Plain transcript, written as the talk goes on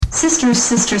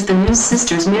Sisters, the News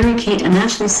Sisters, Mary-Kate and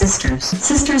Ashley Sisters.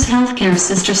 Sisters Healthcare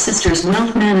Sisters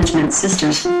Wealth Management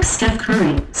Sisters, Steph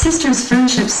Curry. Sisters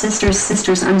Friendship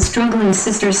Sisters, I'm Struggling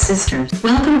Sisters.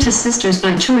 Welcome to Sisters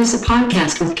by Choice, a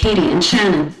podcast with Katie and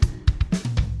Shannon.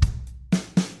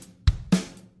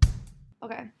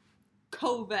 Okay.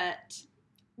 COVID.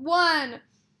 1.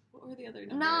 What were the other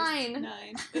numbers? 9.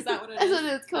 9. Is that what it is? That's what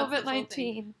it is.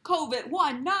 COVID-19.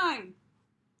 COVID-19.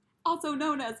 Also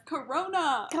known as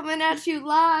Corona. Coming at you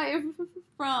live.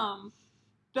 From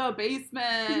the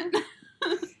basement.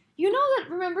 You know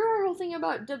that, remember our whole thing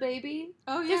about DaBaby?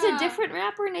 Oh, yeah. There's a different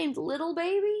rapper named Little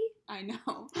Baby. I know.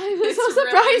 I was It's so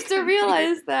surprised really to confusing.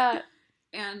 realize that.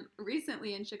 And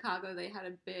recently in Chicago, they had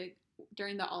a big,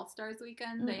 during the All-Stars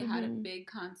weekend, they had a big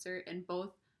concert, and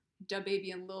both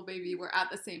DaBaby and Lil Baby were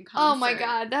at the same concert. Oh my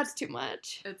god, that's too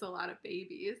much. It's a lot of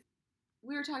babies.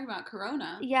 We were talking about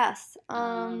Corona. Yes.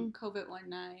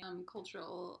 COVID-19,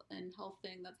 cultural and health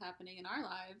thing that's happening in our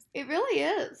lives. It really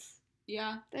is.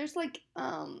 Yeah. There's like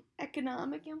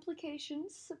economic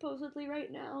implications supposedly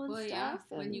right now and Well, stuff. yeah.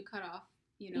 And When you cut off,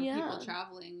 people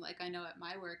traveling, like I know at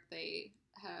my work they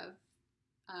have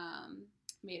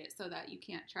made it so that you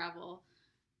can't travel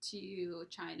to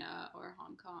China or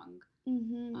Hong Kong,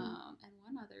 and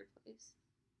one other place.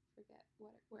 Forget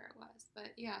where it was,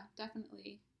 but yeah,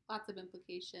 definitely. Lots of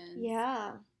implications.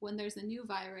 Yeah. When there's a new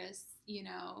virus,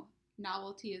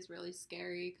 novelty is really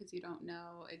scary because you don't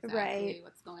know exactly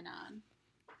what's going on.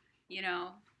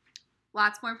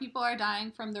 Lots more people are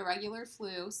dying from the regular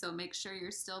flu, so make sure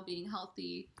you're still being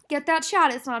healthy. Get that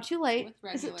shot. It's not too late. With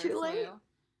regular Is it too flu. late?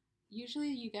 Usually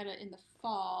you get it in the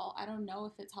fall. I don't know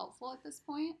if it's helpful at this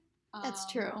point. That's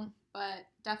true. But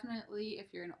definitely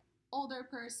if you're an older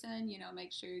person,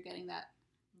 make sure you're getting that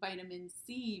vitamin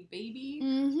C, baby.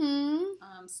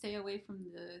 Stay away from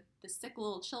the sick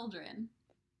little children.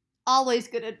 Always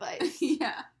good advice.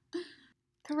 Yeah.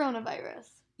 Coronavirus.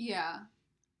 Yeah.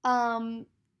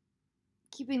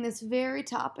 Keeping this very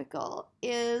topical,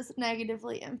 is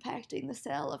negatively impacting the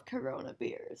sale of Corona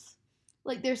beers.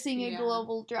 Like, they're seeing a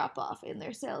global drop-off in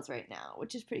their sales right now,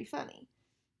 which is pretty funny.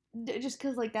 Just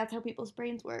because, that's how people's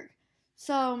brains work.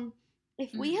 So,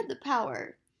 if we had the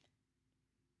power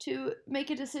to make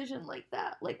a decision like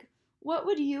that, what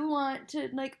would you want to,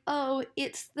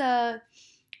 it's the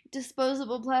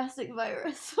disposable plastic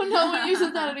virus, so no one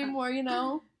uses that anymore,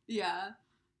 Yeah.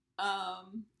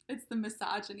 It's the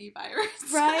misogyny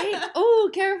virus. Right?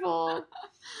 Oh, careful.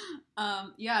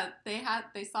 Yeah, they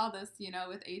saw this,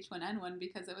 with H1N1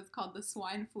 because it was called the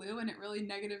swine flu, and it really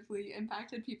negatively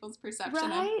impacted people's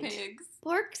perception of pigs.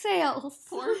 Pork sales.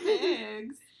 Poor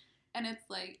pigs. And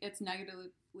it's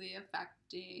negatively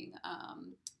affecting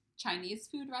Chinese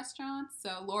food restaurants.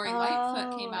 So Lori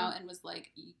Lightfoot came out and was like,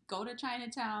 go to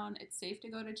Chinatown. It's safe to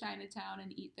go to Chinatown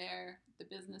and eat there. The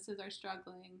businesses are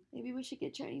struggling. Maybe we should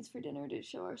get Chinese for dinner to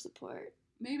show our support.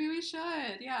 Maybe we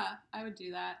should. Yeah, I would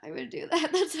do that.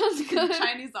 That sounds good.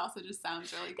 Chinese also just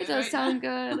sounds really good. It does sound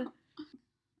good.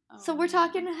 So we're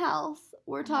talking health.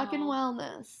 We're talking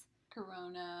wellness.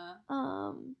 Corona.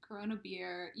 Corona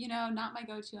beer. Not my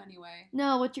go-to anyway.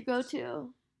 No, what's your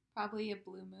go-to? Probably a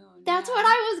Blue Moon. That's what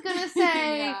I was gonna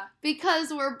say. Yeah.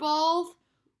 Because we're both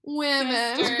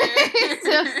women.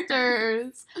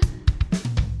 Sisters. I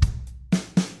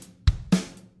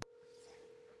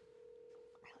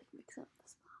mix up the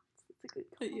spots. That's a good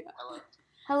call. Yeah.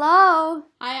 Hello.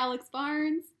 Hi, Alex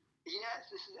Barnes. Yes,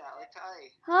 this is Alex.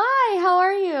 Hi. Hi, how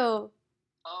are you?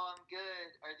 Oh, I'm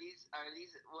good. Are these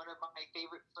one of my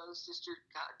favorite faux sister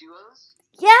duos?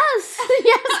 Yes.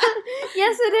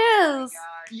 Yes, it is. Oh my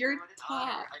gosh, You're what an top.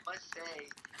 honor. I must say,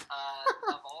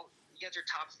 of all, you guys are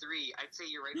top 3. I'd say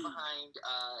you're right behind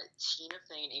Tina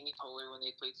Fey and Amy Poehler when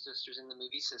they played sisters in the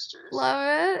movie Sisters. Love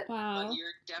it. Wow. But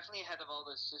you're definitely ahead of all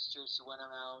those sisters who went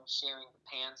around sharing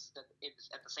pants at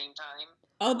the same time.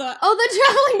 Oh, the The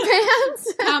traveling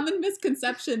pants. common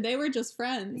misconception. They were just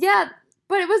friends. Yeah,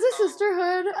 but it was a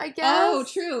sisterhood, I guess. Oh,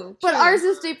 true. But true. ours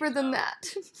is deeper than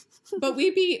that. But we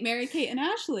beat Mary-Kate and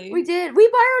Ashley. We did. We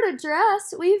borrowed a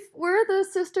dress. We're the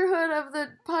sisterhood of the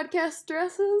podcast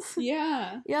dresses.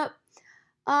 Yeah. Yep.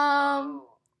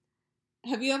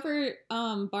 Have you ever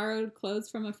borrowed clothes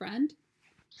from a friend?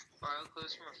 Borrow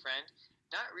clothes from a friend?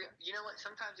 Not real. You know what?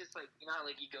 Sometimes it's like, how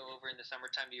you go over in the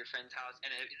summertime to your friend's house,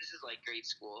 and this is like grade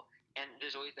school, and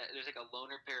there's always there's like a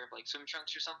loaner pair of swim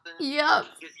trunks or something. Yep.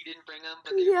 Because you didn't bring them,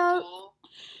 but they were cool.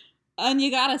 And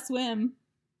you gotta swim.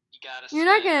 You're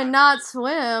not gonna not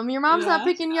swim. Your mom's not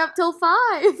picking you up till 5.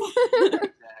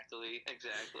 Exactly.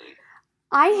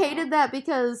 I hated that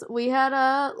because we had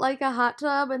a hot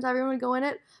tub and everyone would go in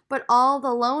it, but all the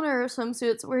loaner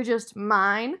swimsuits were just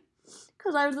mine.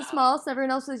 because I was the smallest,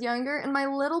 everyone else was younger, and my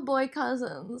little boy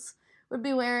cousins would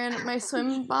be wearing my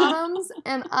swim bottoms,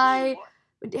 and I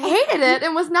hated it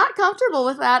and was not comfortable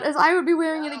with that, as I would be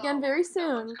wearing it again very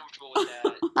soon.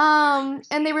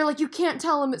 And they were like, you can't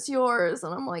tell them it's yours,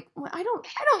 and I'm like, well, I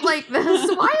don't like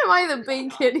this. Why am I the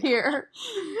big kid here?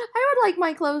 I would like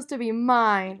my clothes to be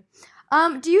mine.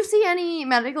 Do you see any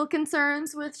medical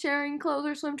concerns with sharing clothes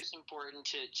or swim? It's important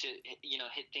to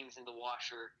hit things in the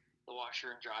washer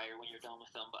and dryer when you're done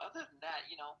with them. But other than that,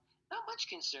 not much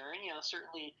concern.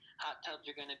 Certainly hot tubs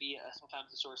are going to be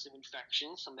sometimes a source of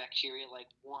infection. Some bacteria like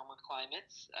warmer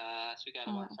climates, so we got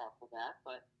to watch out for that.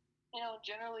 But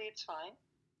generally it's fine.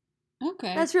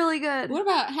 Okay, that's really good. What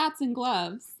about hats and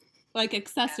gloves, like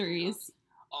accessories?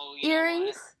 Oh,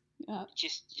 earrings. Yeah.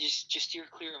 Just steer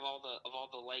clear of all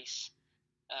the lice.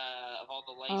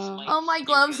 Oh, my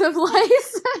gloves have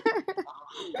lice.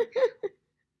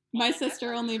 My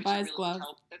sister only buys gloves.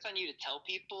 That's on you to tell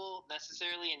people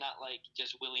necessarily, and not like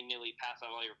just willy-nilly pass out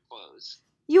all your clothes.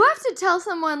 You have to tell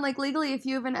someone like legally if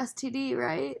you have an STD,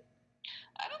 right?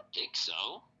 I don't think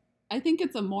so. I think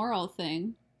it's a moral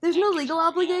thing. There's no legal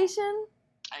obligation?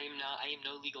 I am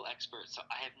no legal expert, so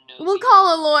I have no... We'll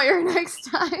call a lawyer next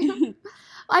time.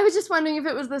 I was just wondering if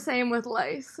it was the same with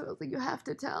lice. So you have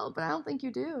to tell, but I don't think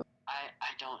you do.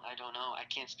 I don't know. I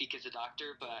can't speak as a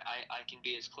doctor, but I can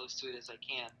be as close to it as I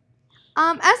can.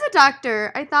 As a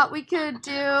doctor, I thought we could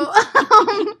do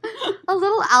a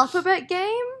little alphabet game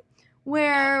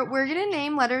where we're going to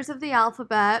name letters of the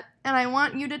alphabet, and I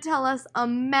want you to tell us a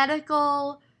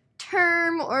medical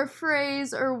term or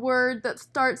phrase or word that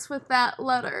starts with that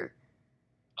letter.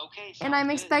 Okay. And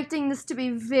I'm expecting this to be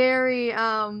very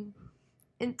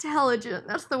intelligent.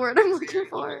 That's the word I'm looking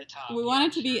for. We want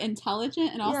it to be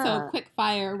intelligent and also quick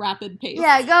fire, rapid pace.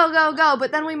 Yeah, go.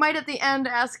 But then we might at the end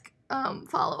ask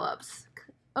follow-ups.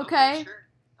 Okay? Sure.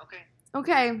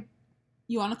 Okay.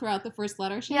 You want to throw out the first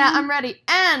letter, Shannon? Yeah, I'm ready.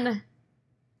 N.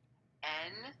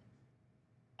 N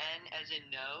as in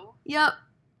no? Yep.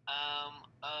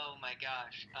 Oh my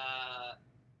gosh.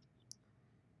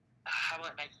 How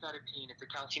about nitrophenone? It's a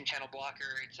calcium channel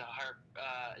blocker. It's a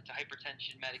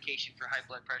hypertension medication for high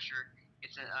blood pressure.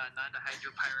 It's a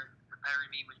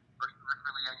non-dihydropyramine, which works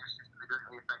peripherally on your system. It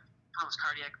doesn't really affect those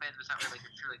cardiac meds. It's not really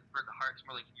like for the heart. It's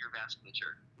more like your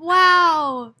vasculature.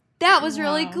 Wow, that was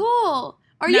really cool.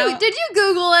 Did you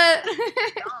Google it?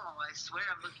 No, I swear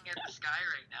I'm looking at the sky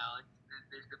right now.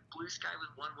 The blue sky with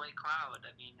one white cloud.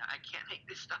 I mean, I can't make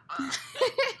this stuff up.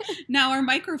 Now, our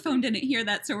microphone didn't hear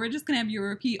that, so we're just going to have you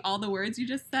repeat all the words you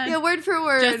just said. Yeah, word for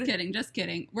word. Just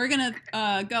kidding. We're going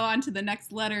to go on to the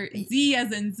next letter, Z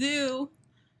as in zoo.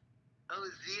 Oh,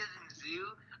 Z as in zoo?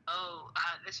 Oh,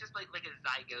 it's just like a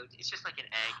zygote. It's just like an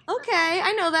egg. Okay,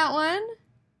 I know that one.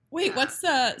 Wait,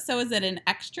 so is it an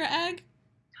extra egg?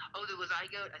 Oh, the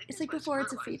zygote? I think it's like before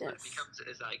it's a fetus. It becomes a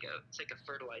zygote. It's like a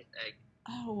fertilized egg.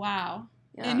 Oh, wow.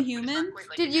 Yeah. In human?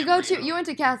 Like Did you you went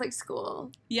to Catholic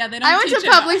school? Yeah, they don't I went to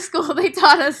public school. They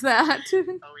taught us that. Oh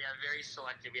yeah, very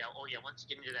selective. Yeah. Oh yeah. Once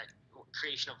you get into that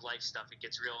creation of life stuff, it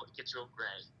gets real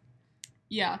gray.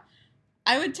 Yeah.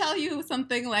 I would tell you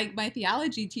something like my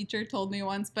theology teacher told me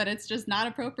once, but it's just not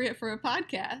appropriate for a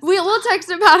podcast. We'll text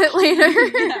about it later.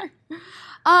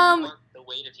 Yeah. The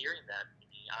weight of hearing that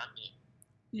on me.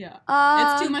 Yeah,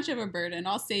 it's too much of a burden.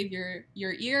 I'll save your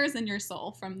ears and your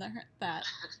soul from that.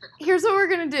 Here's what we're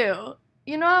gonna do.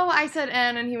 You know how I said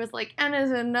N and he was like, N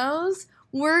as in nose?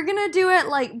 We're gonna do it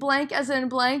like blank as in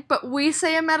blank, but we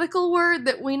say a medical word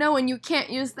that we know and you can't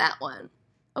use that one.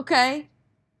 Okay?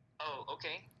 Oh,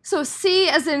 okay. So C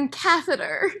as in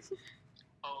catheter.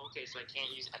 Oh, okay, so I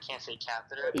can't say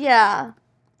catheter? Yeah.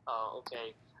 Oh,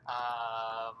 okay.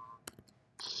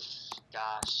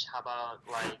 Gosh, how about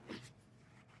like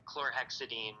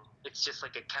chlorhexidine? It's just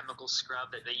like a chemical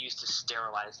scrub that they use to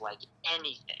sterilize like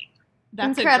anything.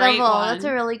 That's incredible. A great one. That's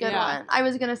a really good one. I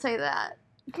was gonna say that.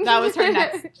 That was her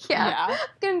next. Yeah. I'm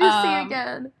gonna do C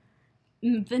again.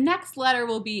 The next letter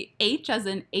will be H as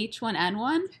in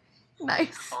H1N1.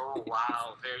 Nice. Oh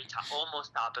wow, very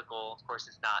almost topical. Of course,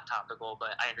 it's not topical,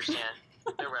 but I understand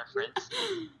the reference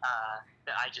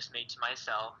that I just made to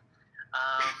myself.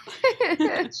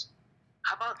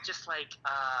 How about just like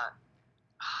I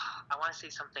want to say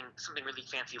something really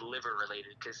fancy liver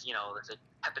related, because there's a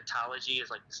hepatology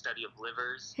is like the study of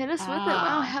livers. Hit us with it.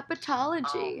 Wow,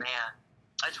 hepatology. Oh man,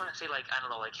 I just want to say like I don't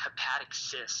know, like hepatic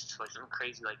cyst, like something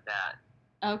crazy like that.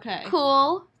 Okay.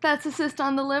 Cool. That's a cyst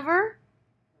on the liver.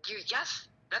 Yes.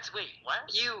 Wait,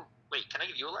 can I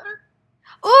give you a letter?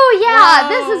 Oh yeah, Whoa.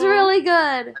 this is really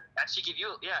good. I should give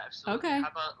you. Yeah, absolutely. Okay. How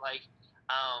about like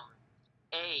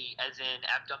A as in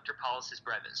abductor pollicis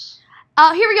brevis?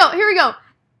 Here we go.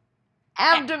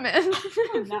 Abdomen.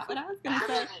 Not what I was going to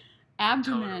say.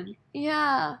 Abdomen.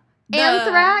 Yeah.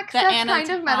 Anthrax, that's kind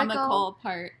of medical. The anatomical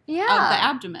part of the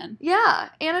abdomen. Yeah.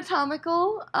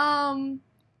 Anatomical.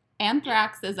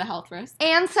 Anthrax is a health risk.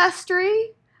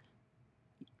 Ancestry.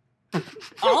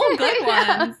 All good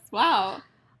ones. Wow.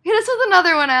 Hit us with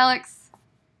another one, Alex.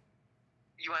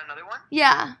 You want another one?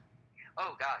 Yeah.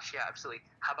 Oh, gosh, yeah, absolutely.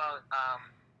 How about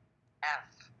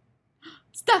F?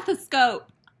 Stethoscope.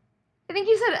 I think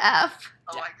you said F.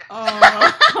 I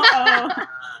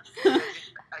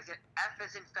said F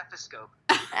as in stethoscope.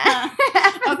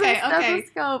 Okay.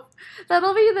 Stethoscope.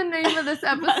 That'll be the name of this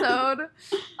episode.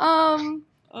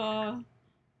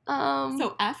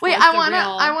 So F. Wait,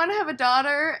 I wanna have a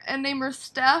daughter and name her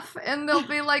Steph, and they'll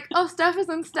be like, "Oh, Steph is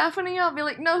in Stephanie." I'll be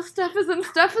like, "No, Steph is in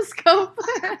stethoscope."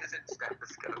 Steph is in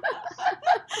stethoscope.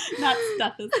 Not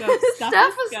stethoscope.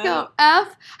 Stethoscope.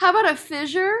 F. How about a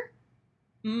fissure?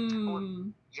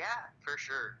 Mm. Yeah, for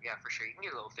sure. You can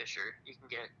get a little fissure. You can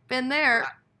get. Been there.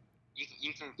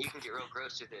 You can get real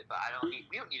gross with it, but we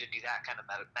don't need to do that kind of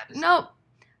medicine. Nope.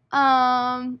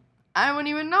 I wouldn't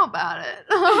even know about it.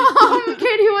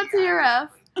 Katie, what's your F?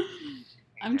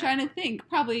 I'm trying to think.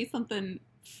 Probably something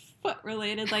foot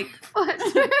related, like Foot.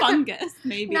 fungus,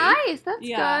 maybe. Nice. That's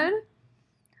good.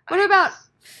 What about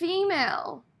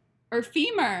female? Or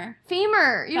femur.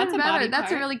 Femur. Even better.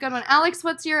 That's a really good one. Alex,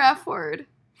 what's your F word?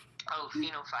 Oh,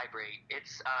 phenofibrate.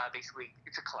 It's basically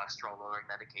it's a cholesterol lowering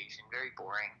medication. Very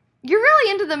boring. You're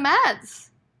really into the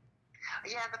meds.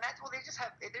 Yeah, the meds. Well, they're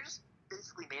just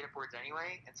basically made up words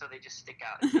anyway, and so they just stick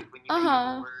out. It's like when you make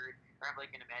up a word or have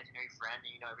like an imaginary friend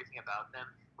and you know everything about them,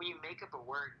 when you make up a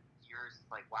word, yours is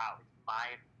like, wow, it's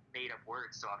my made up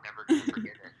word, so I'm never gonna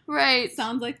forget it. Right.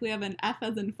 Sounds like we have an F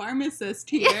as in pharmacist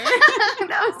here.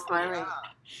 That was funny. Yeah.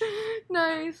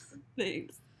 Nice.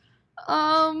 Thanks.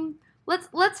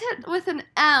 Let's hit with an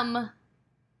M.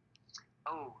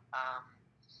 Oh, M.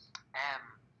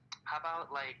 How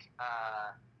about like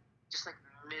just like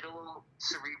middle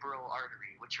cerebral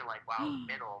artery, which you're like, wow,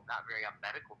 middle, not very a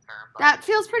medical term. But That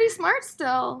feels pretty smart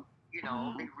still. You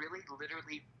know, they really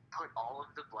literally put all of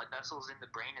the blood vessels in the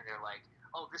brain, and they're like,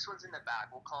 oh, this one's in the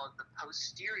back, we'll call it the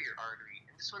posterior artery,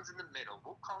 and this one's in the middle,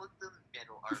 we'll call it the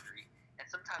middle artery. And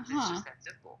sometimes it's just that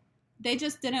simple. They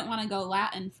just didn't want to go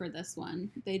Latin for this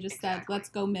one. They just said, let's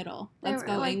go middle. Let's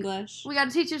go like, English. We got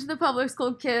to teach it to the public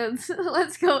school kids.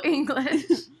 Let's go English.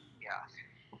 Yeah.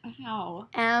 Wow.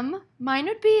 M. Mine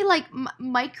would be like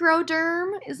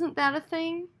microderm. Isn't that a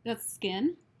thing? That's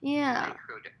skin? Yeah.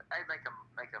 I'd like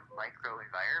a micro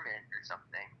environment or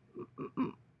something.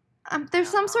 There's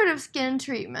some sort of skin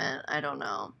treatment. I don't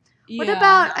know. Yeah. What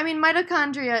about,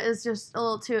 mitochondria is just a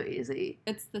little too easy.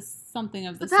 It's something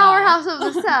of the cell. The powerhouse of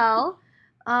the cell.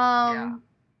 Yeah.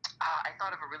 I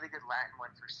thought of a really good Latin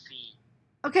one for C.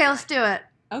 Okay, let's do it.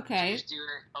 Okay. Just do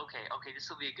it. Okay, this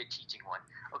will be a good teaching one.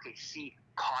 Okay, C,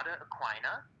 cauda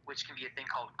equina, which can be a thing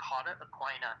called cauda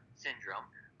equina syndrome.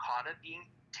 Cauda being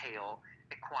tail,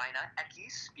 equina,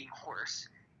 equus being horse.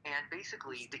 And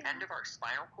basically, the end of our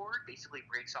spinal cord basically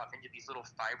breaks off into these little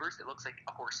fibers that looks like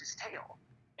a horse's tail.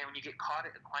 And when you get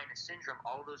cauda equina syndrome,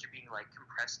 all of those are being like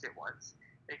compressed at once.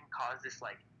 They can cause this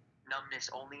like numbness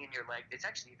only in your leg. It's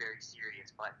actually very serious,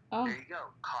 but there you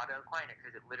go, cauda equina,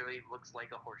 because it literally looks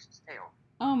like a horse's tail.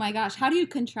 Oh my gosh, how do you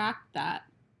contract that?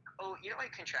 Oh, you know how I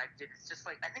contracted? It's just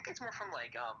like, I think it's more from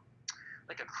like a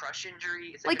crush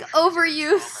injury. It's like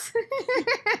overuse.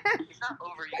 It's not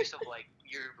overuse of like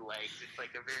your legs. It's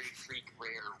like a very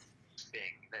rare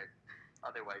thing that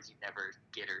otherwise you never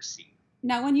get or see.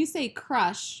 Now, when you say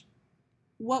crush,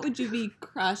 what would you be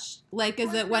crushed? Like,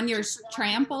 is it when you're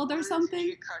trampled or something?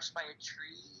 You get crushed by a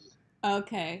tree.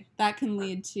 Okay, that can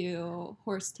lead to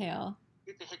horsetail.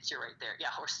 If it hits you right there. Yeah,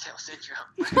 horsetail syndrome.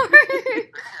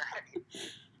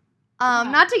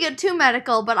 Not to get too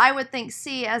medical, but I would think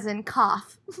C as in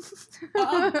cough.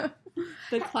 The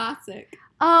classic.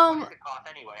 What is a cough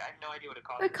anyway? I have no idea what a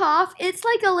cough is. A cough, it's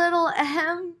like a little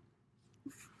ahem.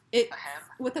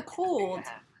 With a cold.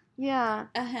 Yeah.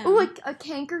 Ahem. Ooh, a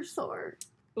canker sore.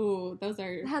 Ooh, those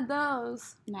are... Had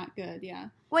those. Not good, yeah.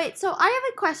 Wait, so I have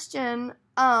a question.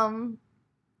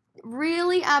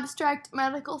 Really abstract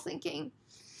medical thinking.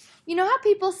 You know how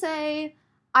people say,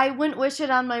 I wouldn't wish it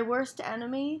on my worst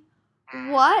enemy?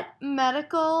 What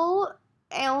medical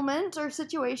ailment or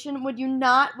situation would you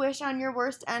not wish on your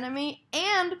worst enemy?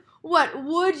 And what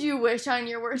would you wish on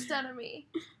your worst enemy?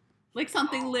 Like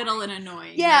something little and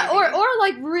annoying. Yeah, maybe. or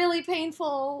like really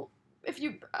painful if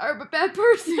you are a bad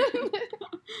person.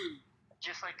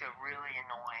 Just like a really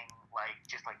annoying,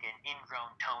 just like an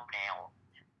ingrown toenail.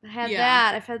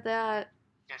 I've had that.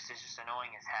 It's just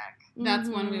annoying as heck. That's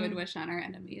one we would wish on our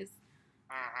enemies.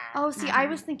 Mm-hmm. Oh, see, I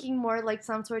was thinking more like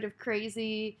some sort of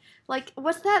crazy, like,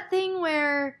 what's that thing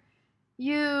where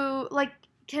you, like,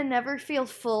 can never feel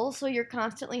full, so you're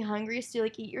constantly hungry, so you,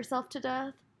 like, eat yourself to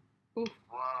death? Whoa.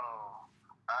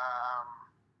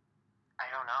 I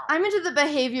don't know. I'm into the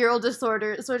behavioral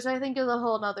disorders, which I think is a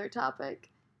whole nother topic.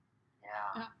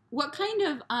 Yeah. What kind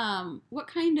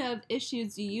of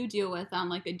issues do you deal with on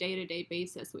like a day-to-day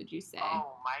basis, would you say?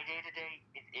 Oh, my day-to-day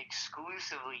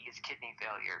exclusively is kidney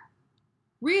failure.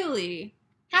 Really?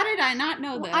 How did I not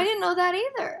know this? I didn't know that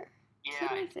either.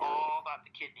 Yeah, it's all about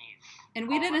the kidneys. And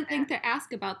we didn't think to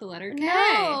ask about the letter K.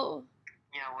 No.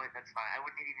 You know what? That's fine. I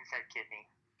wouldn't have even said kidney.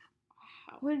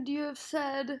 Would you have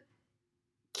said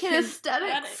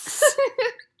kinesthetics?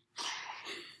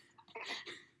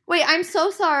 Wait, I'm so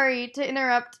sorry to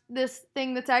interrupt this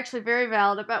thing that's actually very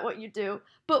valid about what you do.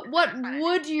 But what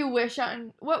would you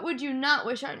not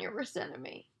wish on your worst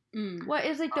enemy? What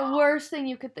is like the worst thing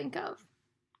you could think of?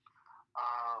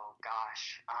 Oh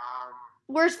gosh.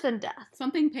 Worse than death.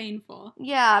 Something painful.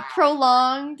 Yeah,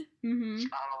 prolonged. Mm-hmm.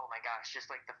 Oh my gosh, just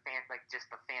like the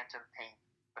phantom pain.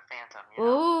 The phantom, you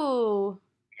know? Ooh.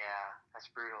 Yeah, that's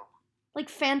brutal. Like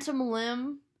phantom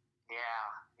limb.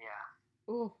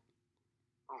 Yeah. Ooh.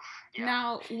 Oof, yeah.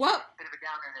 Now, what? Bit of a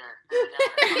downer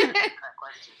there. That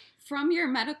question. From your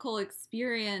medical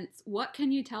experience, what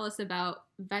can you tell us about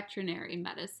veterinary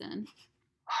medicine?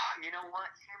 You know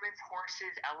what? Humans,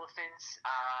 horses, elephants,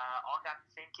 all got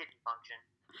the same kidney function.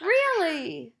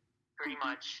 Really? Pretty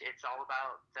much. It's all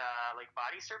about like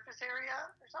body surface area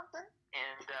or something.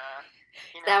 And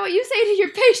you know, Is that what you say to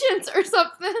your patients or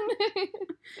something?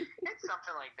 It's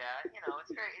something like that. You know,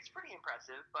 it's pretty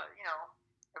impressive. But you know,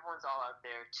 everyone's all out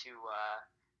there to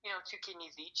 2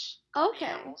 kidneys each.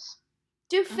 Okay.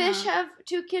 Do fish have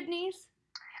 2 kidneys?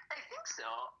 I think so.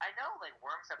 I know like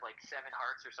worms have like 7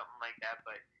 hearts or something like that,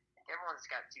 but everyone's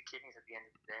got 2 kidneys at the end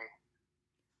of the day.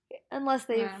 Unless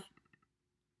they've...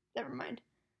 Never mind.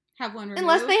 Have one removed?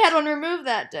 Unless they had one removed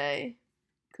that day.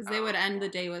 Because they would end the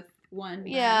day with one.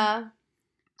 Yeah.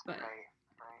 But, Right.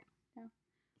 Yeah.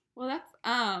 Well,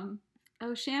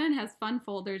 that's... Shannon has fun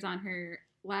folders on her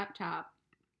laptop.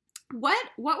 What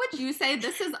would you say,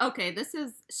 this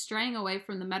is straying away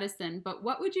from the medicine, but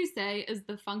what would you say is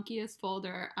the funkiest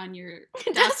folder on your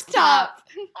desktop?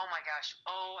 Oh my gosh.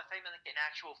 Oh, I thought you meant like an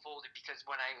actual folder, because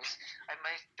when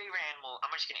my favorite animal,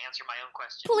 I'm just going to answer my own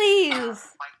question.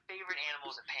 Please. My favorite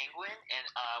animal is a penguin, and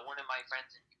one of my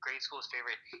friends in grade school's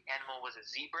favorite animal was a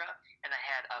zebra, and I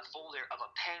had a folder of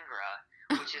a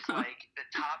pengra, which is like the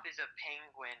top is a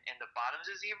penguin and the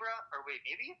bottom's a zebra, or wait,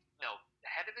 maybe? No,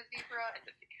 the head of a zebra and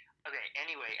the... Okay,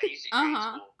 anyway, I used it in grade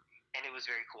school, and it was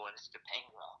very cool, and it's the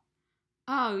penguin.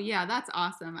 Oh, yeah, that's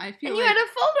awesome. I feel and you had a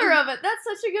folder of it. That's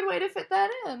such a good way to fit that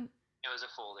in. It was a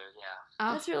folder, yeah.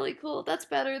 Oh. That's really cool. That's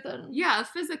better than... Yeah, a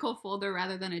physical folder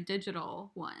rather than a digital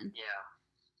one. Yeah.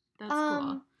 That's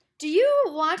cool. Do you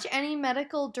watch any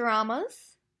medical dramas?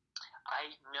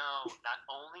 No, not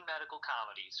only medical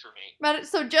comedies for me.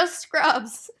 So just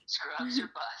Scrubs. Scrubs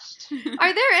or bust.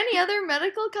 Are there any other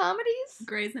medical comedies?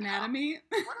 Grey's Anatomy?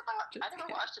 What about, I never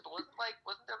watched it, but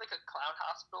wasn't there like a clown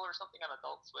hospital or something on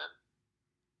Adult Swim?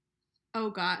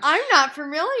 Oh gosh. I'm not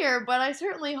familiar, but I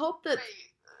certainly hope that...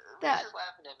 Wait, just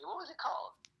laughing at me. What was it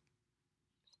called?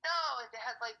 No, it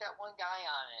had like that one guy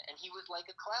on it, and he was like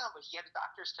a clown, but he had a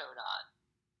doctor's coat on.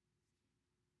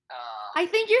 I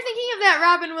think you're thinking of that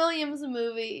Robin Williams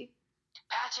movie.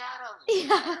 Patch Adams.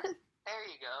 Yeah. There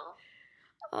you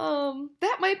go.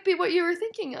 That might be what you were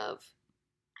thinking of.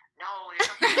 No, there's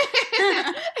something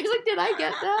else. I was like, did I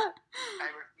get that? I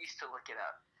refuse to look it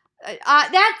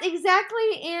up. That's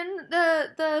exactly in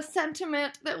the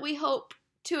sentiment that we hope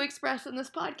to express in this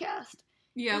podcast.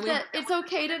 Yeah, that it's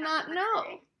okay to not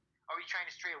know. Are we trying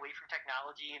to stray away from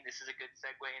technology, and this is a good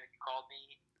segue, and if you called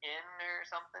me in or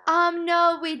something?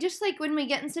 No, we just like when we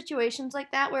get in situations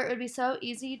like that where it would be so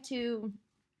easy to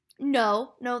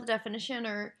know the definition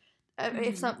or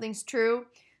if something's true,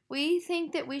 we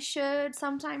think that we should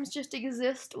sometimes just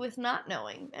exist with not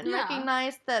knowing and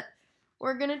recognize that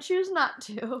we're gonna choose not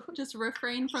to. Just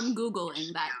refrain from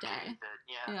Googling that day.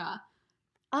 Yeah.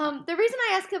 The reason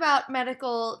I ask about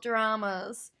medical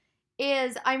dramas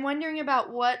is I'm wondering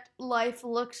about what life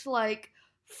looks like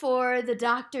for the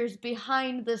doctors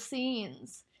behind the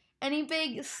scenes. Any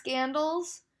big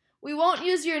scandals? We won't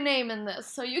use your name in this,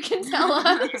 so you can tell us.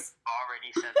 You've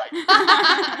already said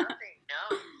that.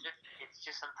 No, it's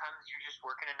just sometimes you're just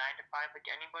working a 9 to 5 like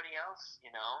anybody else,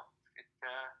 you know?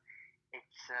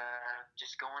 It's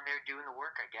just going there doing the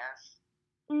work, I guess.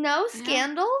 No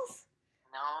scandals?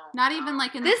 No. Not even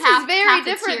like in the This is very cafeteria.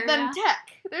 different than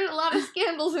tech. There's a lot of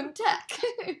scandals in tech.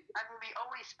 I mean, we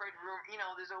always spread rumors.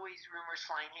 There's always rumors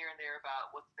flying here and there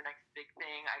about what's the next big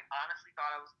thing. I honestly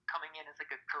thought I was coming in as like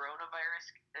a coronavirus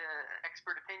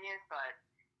expert opinion, but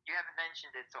you haven't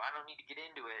mentioned it, so I don't need to get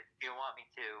into it if you want me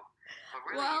to. But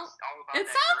really, it's all about it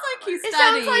that sounds like you It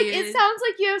studied. sounds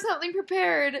like you have something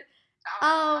prepared.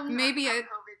 Maybe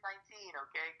COVID-19,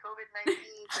 okay? COVID-19,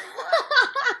 say what?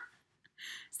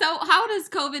 So how does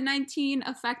COVID-19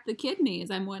 affect the kidneys,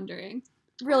 I'm wondering?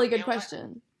 Really good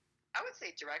question. I would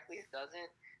say directly it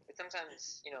doesn't, but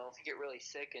sometimes, if you get really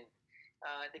sick and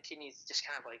the kidneys just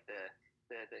kind of like the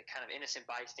kind of innocent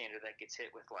bystander that gets hit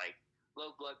with like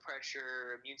low blood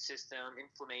pressure, immune system,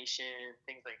 inflammation,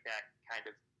 things like that kind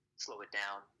of slow it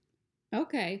down.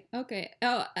 Okay.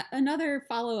 Oh, another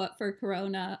follow-up for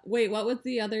corona. Wait, what was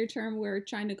the other term we're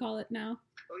trying to call it now?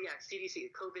 Oh, yeah,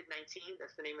 CDC, COVID-19,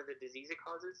 that's the name of the disease it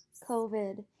causes.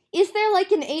 COVID. Is there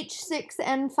like an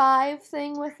H6N5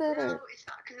 thing with it? No, it's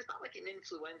not, because it's not like an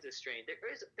influenza strain.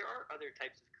 There are other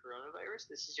types of coronavirus.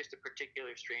 This is just a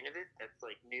particular strain of it that's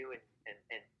like new and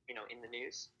in the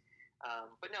news.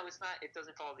 But no, it's not. It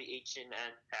doesn't follow the H and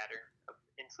N pattern of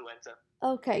influenza.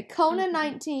 Okay, Kona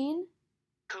 19.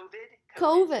 COVID.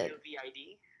 COVID.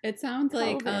 It sounds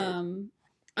like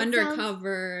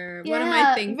undercover. Yeah, what am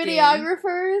I thinking?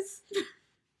 Videographers.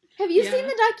 Have you seen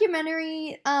the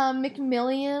documentary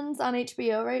McMillions on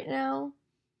HBO right now?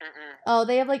 Oh,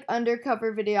 they have like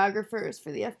undercover videographers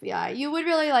for the FBI. You would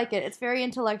really like it. It's very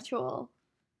intellectual.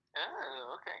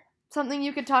 Oh, okay. Something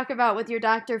you could talk about with your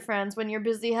doctor friends when you're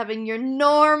busy having your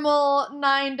normal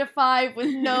 9 to 5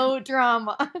 with no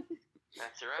drama.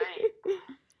 That's right.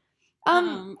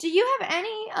 Do you have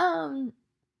any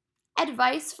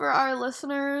advice for our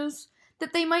listeners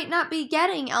that they might not be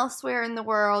getting elsewhere in the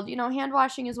world? Hand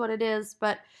washing is what it is,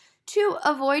 but to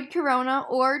avoid corona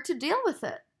or to deal with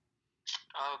it.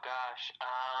 Oh gosh.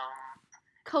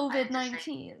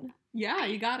 COVID-19. Yeah,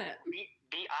 you got it. Be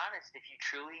honest. If you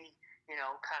truly,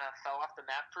 kind of fell off the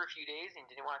map for a few days and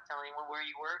didn't want to tell anyone where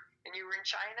you were, and you were in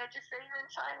China, just say you're in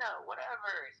China.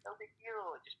 Whatever. It's no big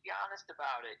deal. Just be honest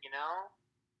about it.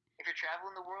 If you're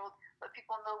traveling the world, let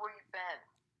people know where you've been.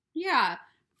 Yeah.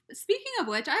 Speaking of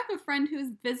which, I have a friend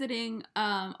who's visiting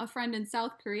a friend in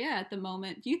South Korea at the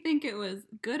moment. Do you think it was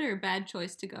good or bad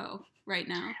choice to go right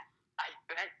now? I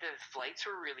bet the flights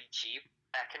were really cheap.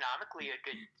 Economically, a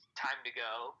good time to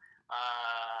go.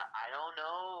 I don't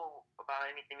know about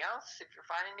anything else. If you're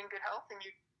finding in good health and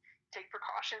you take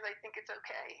precautions, I think it's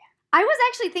okay. I was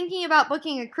actually thinking about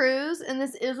booking a cruise, and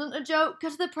this isn't a joke,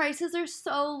 because the prices are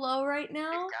so low right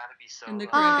now. It's gotta be so in the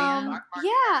low. Caribbean.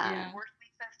 Yeah. Worst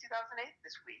week since 2008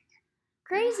 this week.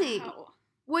 Crazy. Wow.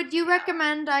 Would you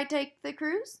recommend I take the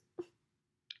cruise?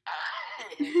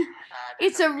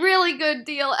 It's a really good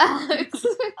deal, Alex.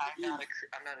 I'm not a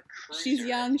cruiser. She's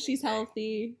young, she's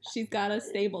healthy, she's got a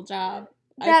stable job.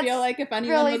 I That's feel like if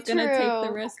anyone really was going to take the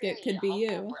true. risk, it could be you.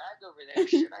 Brag over there.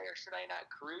 Should I or should I not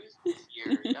cruise this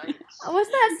year? Yikes. What's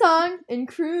that song? In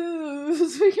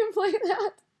Cruise. We can play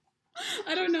that.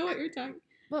 I don't know what you're talking.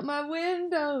 But my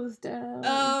window's down.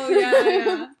 Oh,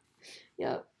 yeah.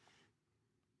 Yep.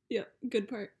 Yep, good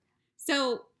part.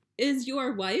 So, is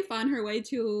your wife on her way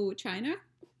to China?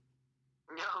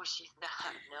 No, she's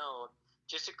not. No.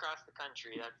 Just across the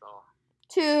country, that's all.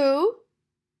 To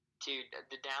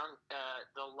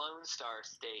the Lone Star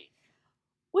State.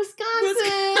 Wisconsin.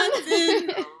 Oh,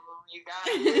 you got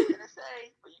it. I was gonna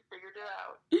say, but you figured it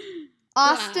out.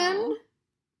 Austin, Wow.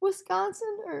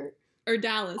 Wisconsin, Or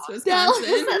Dallas, Wisconsin.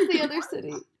 Dallas. That's the other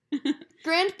city.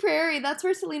 Grand Prairie. That's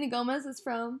where Selena Gomez is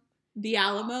from. The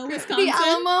Alamo, Wisconsin. The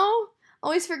Alamo.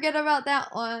 Always forget about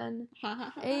that one.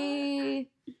 Hey.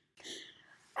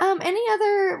 Any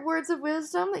other words of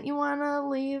wisdom that you want to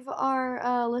leave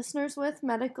our listeners with,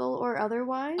 medical or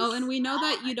otherwise? Oh, and we know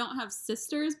that you don't have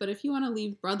sisters, but if you want to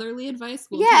leave brotherly advice,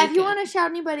 we'll yeah, take if you it. want to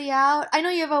shout anybody out. I know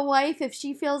you have a wife. If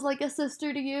she feels like a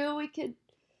sister to you, we could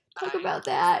talk about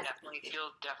that. Definitely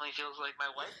feels like my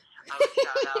wife. I would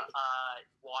shout out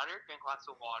water. Drink lots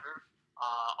of water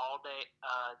all day,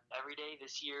 every day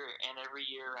this year and every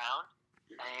year round.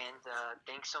 And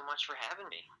thanks so much for having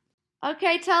me.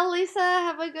 Okay, tell Lisa,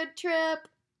 have a good trip.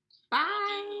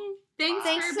 Bye. Thanks,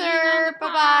 Thanks, for sir. being on the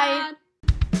Bye-bye.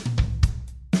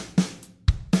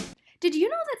 pod. Did you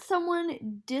know that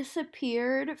someone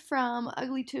disappeared from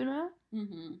Ugly Tuna?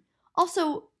 Mm-hmm.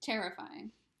 Also,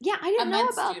 Terrifying. yeah, I didn't know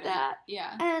med about student. that.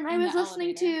 Yeah. And I in was the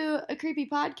listening elevator. to a creepy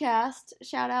podcast.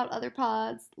 Shout out other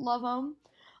pods. Love them.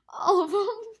 All of them.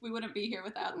 We wouldn't be here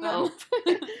without them. Nope.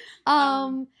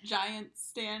 Giants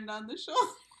stand on the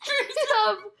shoulders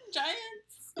of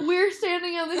giants. We're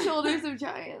standing on the shoulders of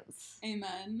giants.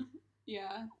 Amen.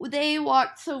 Yeah. They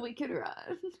walked so we could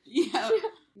run. Yeah.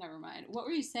 Never mind. What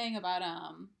were you saying about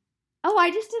Oh,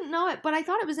 I just didn't know it, but I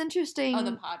thought it was interesting. Oh,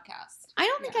 the podcast. I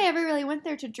don't think I ever really went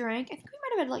there to drink. I think we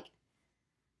might have had like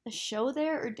a show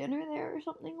there or dinner there or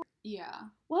something. Yeah.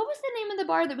 What was the name of the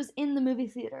bar that was in the movie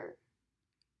theater?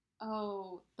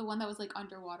 Oh, the one that was like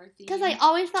underwater themed. Because I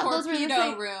always thought Torpedo those were the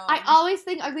same. Room. I always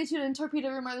think Ugly Tuna and Torpedo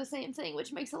Room are the same thing,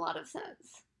 which makes a lot of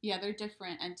sense. Yeah, they're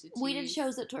different entities. We did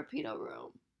shows at Torpedo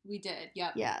Room. We did,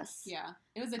 yep. Yes. Yeah,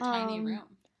 it was a tiny room.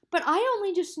 But I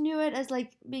only just knew it as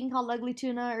like being called Ugly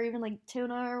Tuna or even like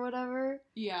Tuna or whatever.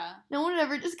 Yeah. No one would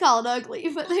ever just call it Ugly,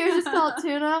 but they were just called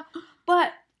Tuna.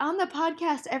 But on the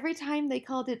podcast, every time they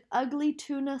called it Ugly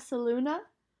Tuna Saluna.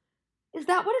 Is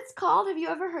that what it's called? Have you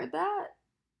ever heard that?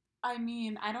 I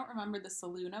mean, I don't remember the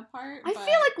Saluna part. I feel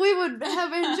like we would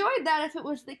have enjoyed that if it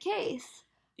was the case.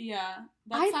 Yeah,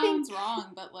 that sounds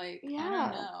wrong, but like, yeah. I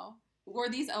don't know. Were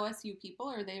these OSU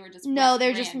people or they were just No,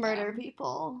 they're just murder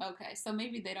people. Okay, so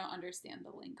maybe they don't understand the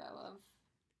lingo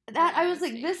of that. I was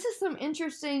like, this is some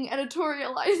interesting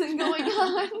editorializing going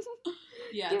on.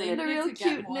 Yeah, they needed a real to get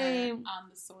cute more name on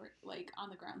the on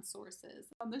the ground sources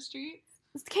on the streets.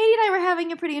 Katie and I were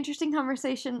having a pretty interesting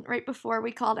conversation right before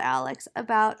we called Alex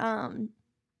about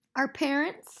our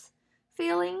parents'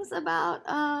 feelings about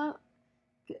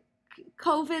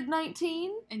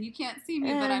COVID-19. And you can't see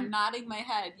me, but I'm nodding my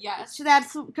head. Yes,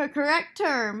 that's the correct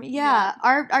term. Yeah.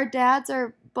 Our dads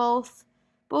are both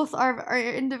our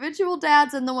individual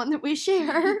dads and the one that we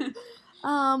share.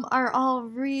 Are all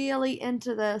really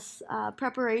into this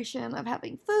preparation of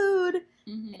having food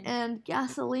and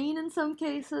gasoline in some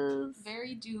cases.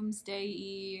 Very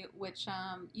doomsday-y, which,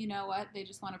 you know what? They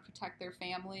just want to protect their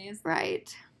families.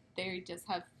 Right. They just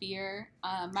have fear.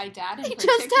 My dad in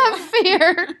particular. They just have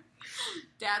fear.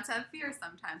 Dads have fear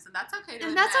sometimes, and that's okay to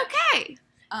admit. That's okay.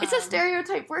 It's a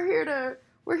stereotype. We're here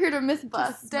to myth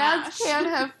bust. Dads can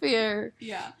have fear.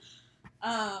 Yeah.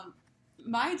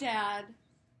 My dad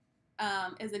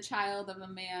is a child of a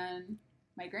man,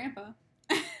 my grandpa.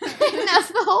 That's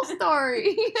the whole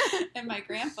story. And my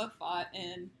grandpa fought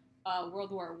in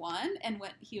World War I, and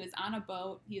when he was on a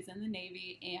boat, he was in the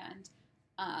Navy, and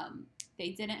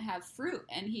they didn't have fruit,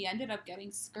 and he ended up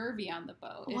getting scurvy on the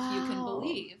boat, if you can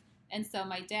believe. And so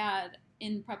my dad,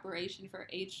 in preparation for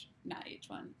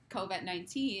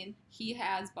COVID-19, he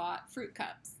has bought fruit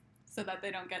cups so that they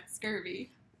don't get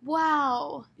scurvy.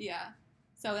 Wow. Yeah.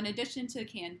 So in addition to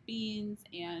canned beans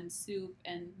and soup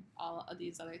and all of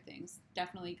these other things,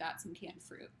 definitely got some canned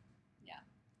fruit. Yeah.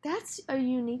 That's a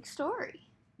unique story.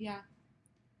 Yeah.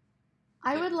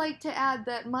 I would like to add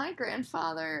that my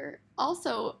grandfather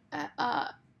also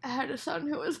had a son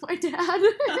who was my dad.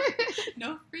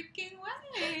 No freaking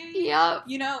way. Yep.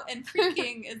 You know, and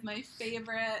freaking is my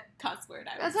favorite cuss word,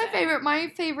 I would say. That's my favorite. My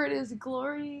favorite is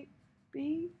glory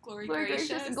be. Glory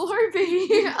gracious. Glory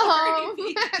be.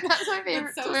 That's my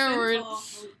favorite swear word.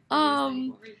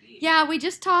 Yeah, we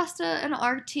just tossed an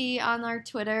RT on our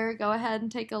Twitter. Go ahead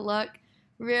and take a look.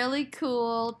 Really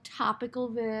cool topical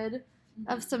vid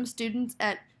of some students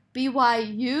at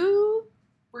BYU.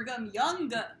 Brigham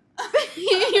Young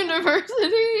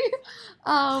University.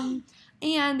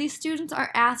 And these students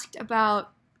are asked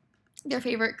about their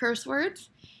favorite curse words,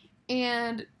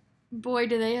 and boy,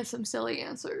 do they have some silly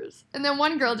answers. And then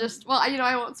one girl just,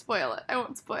 I won't spoil it.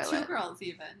 Two girls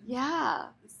even. Yeah.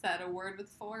 Said a word with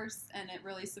force, and it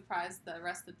really surprised the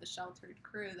rest of the sheltered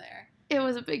crew there. It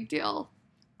was a big deal.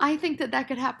 I think that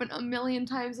could happen a million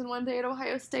times in one day at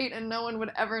Ohio State, and no one would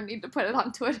ever need to put it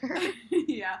on Twitter.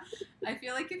 Yeah. I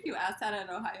feel like if you asked that at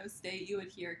Ohio State, you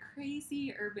would hear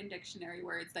crazy Urban Dictionary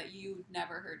words that you'd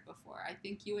never heard before. I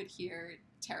think you would hear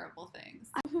terrible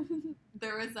things.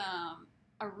 There was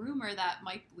a rumor that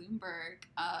Mike Bloomberg,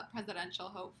 presidential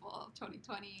hopeful of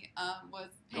 2020, was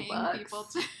paying people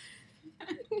to...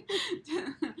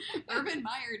 Urban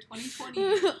Meyer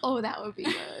 2020. Oh, that would be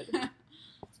good.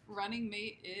 Running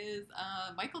mate is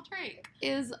Michael Drake.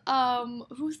 Is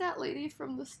who's that lady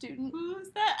from the student? Who's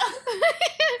that?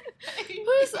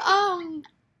 Who's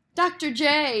Dr.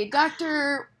 J? Do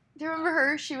you remember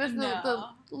her? She was the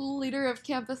leader of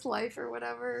campus life or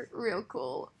whatever. Real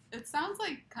cool. It sounds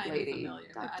like kind of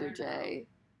familiar. Dr. J.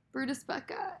 Brutus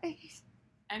Buckeye.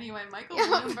 Anyway, Michael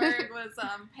Bloomberg was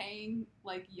paying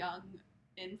like young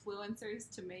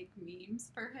influencers to make memes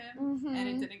for him, and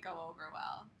it didn't go over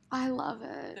well. I love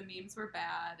it. The memes were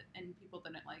bad, and people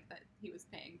didn't like that he was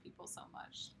paying people so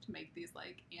much to make these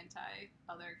like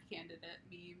anti-other candidate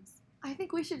memes. I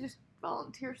think we should just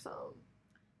volunteer some.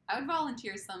 I would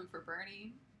volunteer some for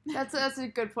Bernie. That's a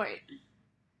good point.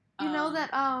 You know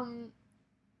that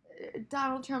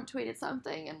Donald Trump tweeted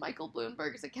something, and Michael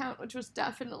Bloomberg's account, which was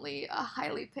definitely a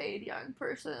highly paid young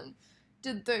person,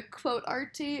 did the quote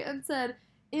arty and said,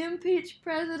 "Impeach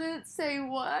president, say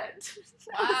what?"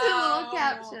 That was a little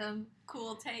caption.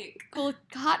 Cool take. Cool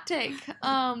hot take.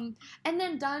 And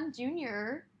then Don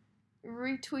Jr.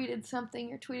 retweeted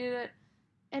something or tweeted it,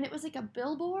 and it was like a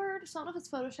billboard. So I don't know if it's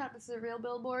Photoshop, this is a real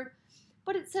billboard,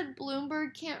 but it said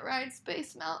Bloomberg can't ride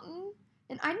Space Mountain.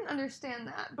 And I didn't understand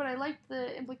that, but I liked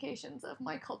the implications of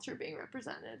my culture being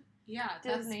represented. Yeah,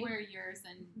 Disney. That's where yours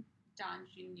and Don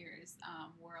Jr.'s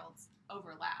worlds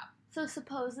overlap. So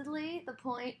supposedly the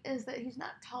point is that he's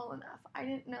not tall enough. I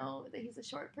didn't know that he's a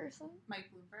short person. Mike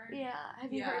Bloomberg? Yeah.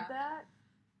 Have you heard that?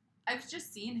 I've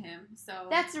just seen him, so...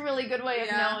 That's a really good way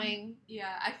of knowing.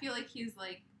 Yeah, I feel like he's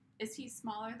like... Is he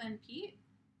smaller than Pete?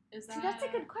 Is that... See, that's a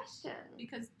good question.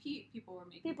 Because Pete, people were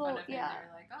making fun of him. They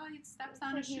were like, oh, he steps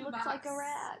on a shoebox. He looks like a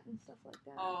rat and stuff like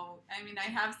that. Oh, I mean, I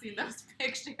have seen those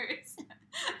pictures.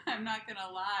 I'm not going to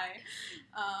lie.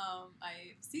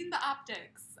 I've seen the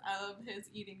optics of his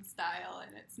eating style,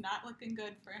 and it's not looking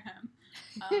good for him.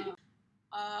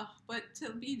 But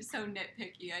to be so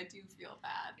nitpicky, I do feel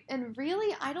bad. And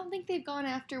really, I don't think they've gone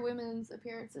after women's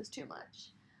appearances too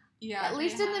much. Yeah, at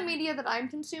least in the media that I'm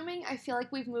consuming, I feel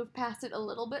like we've moved past it a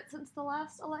little bit since the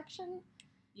last election.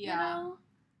 Yeah. You know?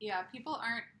 Yeah, people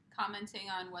aren't commenting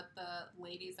on what the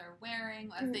ladies are wearing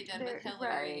as they did with Hillary,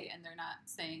 right. And they're not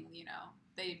saying,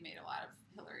 they've made a lot of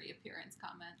Hillary appearance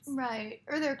comments. Right.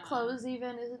 Or their clothes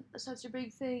even isn't such a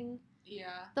big thing.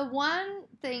 Yeah. The one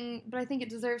thing, but I think it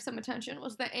deserves some attention,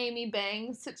 was the Amy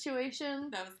Bangs situation.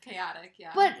 That was chaotic,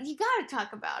 yeah. But you gotta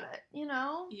talk about it,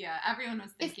 Yeah, everyone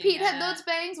was thinking if Pete had those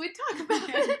bangs, we'd talk about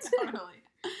it. Totally.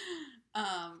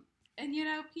 And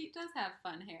Pete does have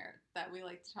fun hair that we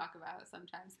like to talk about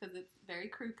sometimes because it's very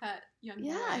crew cut young boy.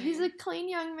 Yeah, he's a clean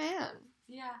young man.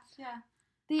 Yeah.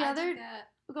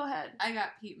 Go ahead. I got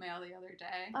Pete mail the other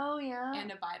day. Oh, yeah?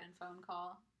 And a Biden phone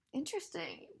call.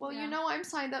 Interesting. Well, I'm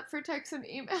signed up for texts and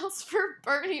emails for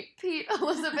Bernie, Pete,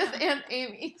 Elizabeth, and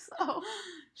Amy, so.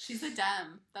 She's a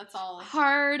Dem. That's all.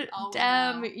 Hard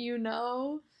Dem,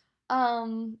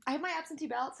 I have my absentee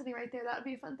ballot sitting right there. That would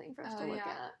be a fun thing for us to look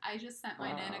at. I just sent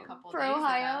mine in a couple days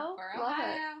Ohio? ago. For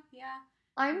Ohio.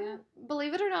 Yeah.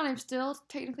 Believe it or not, I'm still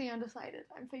technically undecided.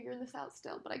 I'm figuring this out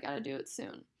still, but I gotta do it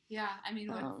soon. Yeah, I mean,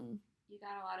 you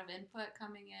got a lot of input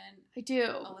coming in. I do.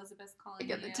 Elizabeth's calling I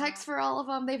get the text for all of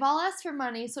them. They've all asked for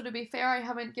money, so to be fair, I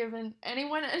haven't given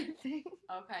anyone anything.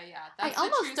 Okay, yeah. I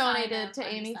almost donated to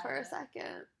Amy for a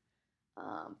second,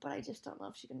 but I just don't know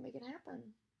if she can make it happen.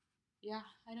 Yeah,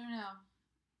 I don't know.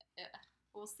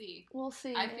 We'll see.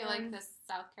 I feel like this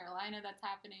South Carolina that's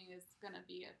happening is going to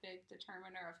be a big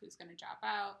determiner of who's going to drop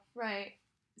out. Right.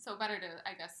 So better to,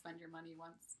 I guess, spend your money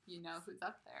once you know who's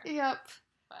up there. Yep.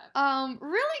 But.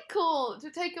 Really cool to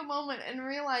take a moment and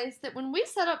realize that when we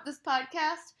set up this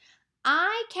podcast,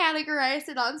 I categorized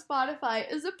it on Spotify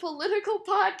as a political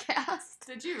podcast.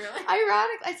 Did you really?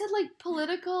 Ironic. I said like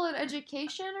political and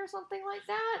education or something like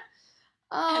that.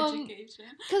 Education.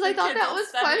 Because I thought that was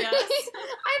funny. I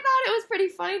thought it was pretty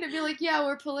funny to be like, yeah,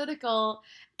 we're political.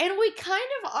 And we kind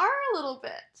of are a little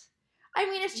bit. I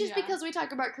mean, it's just because we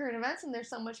talk about current events and there's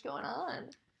so much going on.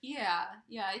 Yeah,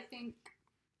 I think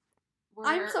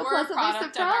I'm so pleasantly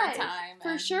surprised.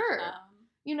 For sure.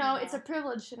 It's a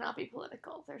privilege to not be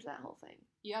political. There's that whole thing.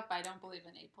 Yep, I don't believe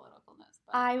in apoliticalness.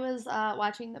 But. I was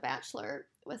watching The Bachelor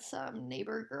with some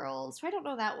neighbor girls who I don't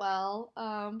know that well,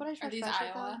 but I trust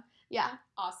Iowa? Them. Yeah.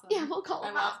 Awesome. Yeah, we'll call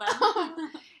them out.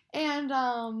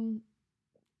 And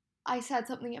I said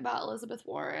something about Elizabeth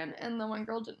Warren, and the one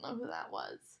girl didn't know who that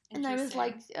was. And I was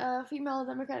like, female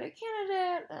Democratic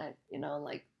candidate,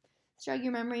 jog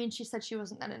your memory, and she said she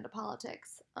wasn't that into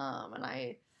politics. And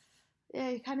I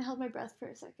kind of held my breath for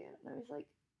a second, and I was like,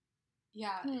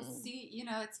 see,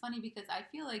 it's funny because I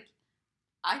feel like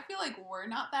we're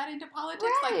not that into politics.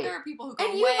 Right. Like there are people who go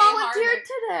and you way volunteered harder.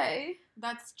 Today.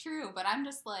 That's true, but I'm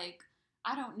just like,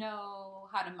 I don't know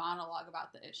how to monologue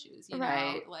about the issues. You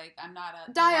right. know, like I'm not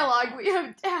a dialogue. We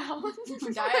have down.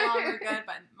 Dialogue are good,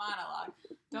 but monologue.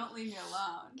 Don't leave me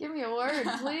alone. Give me a word,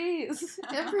 please.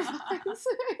 Improvise.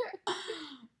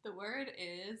 The word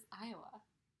is Iowa.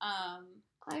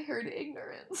 I heard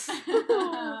ignorance.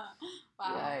 Wow,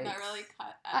 Yikes. that really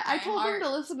cut. I told them to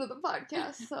listen to the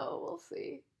podcast, so we'll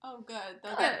see. Oh, good.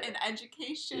 They'll get an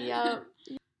education. Yep.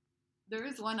 There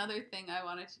was one other thing I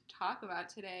wanted to talk about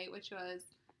today, which was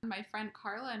my friend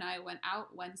Carla and I went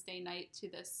out Wednesday night to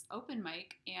this open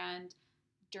mic, and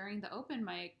during the open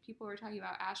mic, people were talking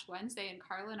about Ash Wednesday, and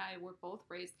Carla and I were both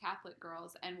raised Catholic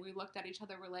girls, and we looked at each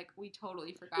other, we're like, we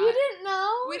totally forgot. You didn't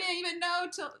know? We didn't even know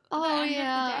till the end of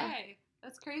the day.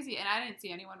 That's crazy. And I didn't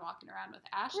see anyone walking around with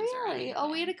ashes. Really?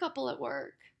 Oh, we had a couple at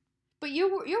work. But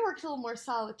your work's a little more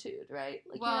solitude, right?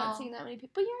 Like, you're not seeing that many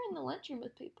people. But you're in the lunchroom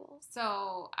with people.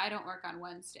 So, I don't work on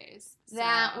Wednesdays. So,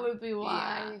 that would be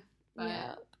why.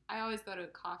 Yeah, but I always go to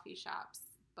coffee shops,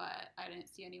 but I didn't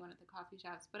see anyone at the coffee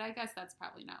shops. But I guess that's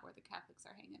probably not where the Catholics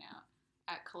are hanging out,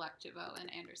 at Collectivo in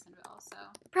Andersonville, so.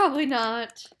 Probably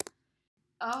not.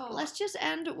 Oh. Let's just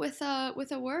end with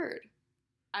a word.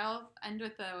 I'll end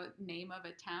with the name of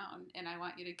a town, and I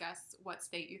want you to guess what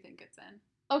state you think it's in.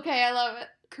 Okay, I love it.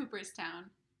 Cooperstown.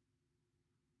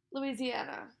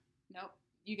 Louisiana. Nope.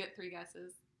 You get 3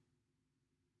 guesses.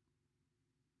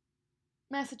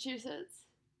 Massachusetts.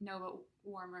 No, but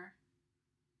warmer.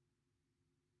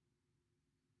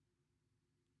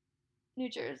 New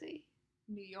Jersey.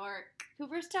 New York.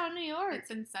 Cooperstown, New York.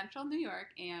 It's in central New York,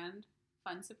 and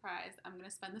fun surprise, I'm going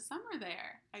to spend the summer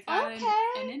there. I got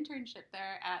an internship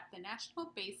there at the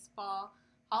National Baseball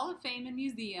Hall of Fame and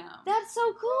Museum. That's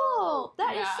so cool.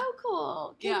 That is so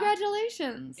cool.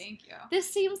 Congratulations. Yeah. Thank you.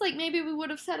 This seems like maybe we would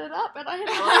have set it up, and I had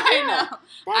no idea. I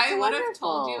know. I would have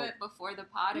told you it before the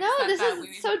pod. No, this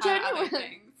is so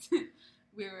genuine.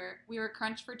 We were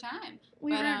crunched for time.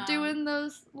 We were doing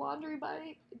those laundry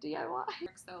by DIY.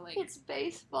 So it's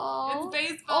baseball. It's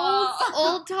baseball.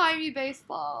 Old timey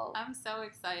baseball. I'm so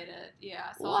excited.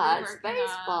 Yeah. So what's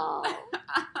baseball?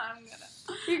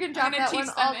 You're gonna drop that one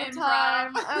all the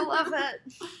time. I love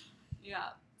it. Yeah.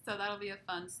 So that'll be a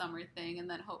fun summer thing, and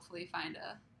then hopefully find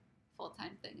a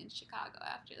full-time thing in Chicago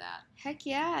after that. Heck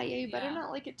yeah. Yeah. You better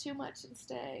not like it too much and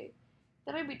stay.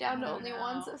 Then I'd be down to only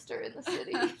one sister in the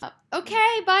city.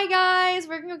 Okay, bye guys.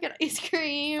 We're gonna go get ice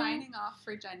cream. Signing off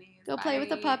for Jenny. Go play with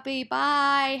the puppy.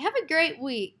 Bye. Have a great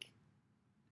week.